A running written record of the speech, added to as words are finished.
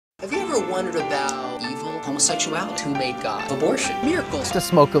Have you ever wondered about evil, homosexuality, who made God, abortion, miracles, to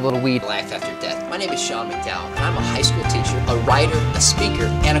smoke a little weed, life after death? My name is Sean McDowell, and I'm a high school teacher, a writer, a speaker,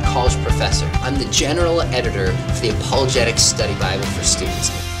 and a college professor. I'm the general editor for the Apologetic Study Bible for Students.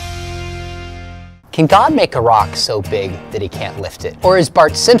 Can God make a rock so big that he can't lift it? Or as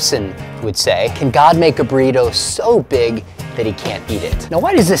Bart Simpson would say, can God make a burrito so big that he can't eat it? Now,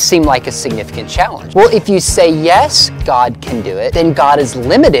 why does this seem like a significant challenge? Well, if you say yes, God can do it, then God is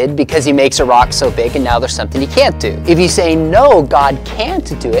limited because he makes a rock so big and now there's something he can't do. If you say no, God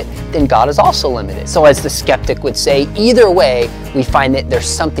can't do it, then God is also limited. So as the skeptic would say, either way, we find that there's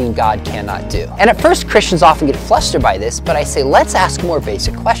something God cannot do. And at first, Christians often get flustered by this, but I say, let's ask a more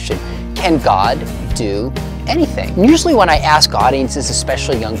basic question. Can God do anything? And usually when I ask audiences,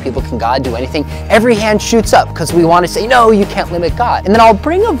 especially young people, can God do anything? Every hand shoots up because we want to say, no, you can't limit God. And then I'll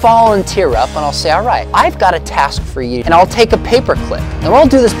bring a volunteer up and I'll say, all right, I've got a task for you. And I'll take a paper clip. And what I'll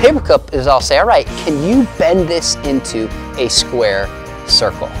do this paper clip is I'll say, all right, can you bend this into a square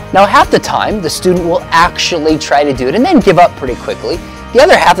circle? Now, half the time, the student will actually try to do it and then give up pretty quickly. The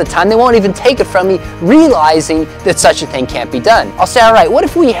other half of the time, they won't even take it from me, realizing that such a thing can't be done. I'll say, all right, what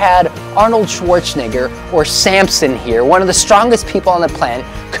if we had Arnold Schwarzenegger or Samson here, one of the strongest people on the planet?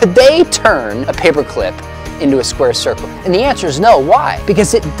 Could they turn a paperclip into a square circle? And the answer is no. Why?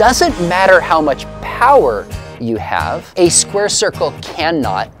 Because it doesn't matter how much power you have, a square circle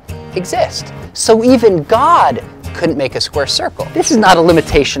cannot exist. So even God couldn't make a square circle. This is not a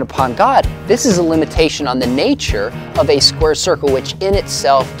limitation upon God. This is a limitation on the nature of a square circle, which in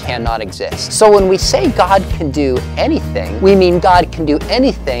itself cannot exist. So when we say God can do anything, we mean God can do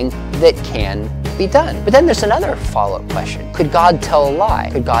anything that can be done. But then there's another follow-up question. Could God tell a lie?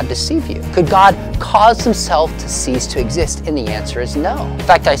 Could God deceive you? Could God cause himself to cease to exist? And the answer is no. In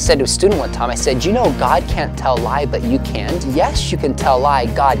fact, I said to a student one time, I said, you know, God can't tell a lie, but you can. Yes, you can tell a lie,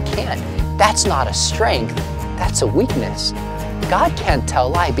 God can't. That's not a strength. That's a weakness. God can't tell a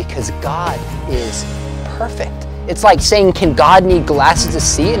lie because God is perfect. It's like saying, can God need glasses to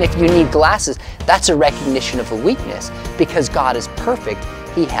see? And if you need glasses, that's a recognition of a weakness. Because God is perfect,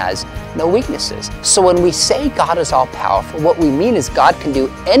 he has no weaknesses. So when we say God is all-powerful, what we mean is God can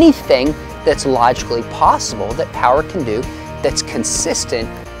do anything that's logically possible, that power can do, that's consistent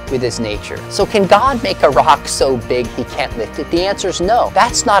with his nature. So can God make a rock so big he can't lift it? The answer is no.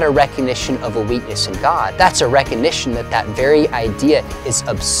 That's not a recognition of a weakness in God. That's a recognition that that very idea is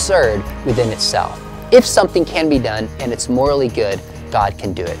absurd within itself. If something can be done and it's morally good, God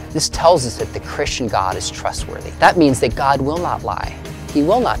can do it. This tells us that the Christian God is trustworthy. That means that God will not lie. He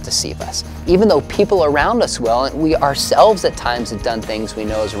will not deceive us. Even though people around us will, and we ourselves at times have done things we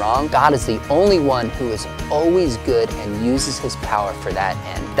know is wrong, God is the only one who is always good and uses his power for that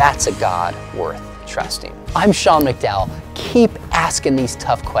end. That's a God worth trusting. I'm Sean McDowell. Keep asking these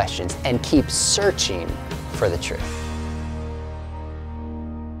tough questions and keep searching for the truth.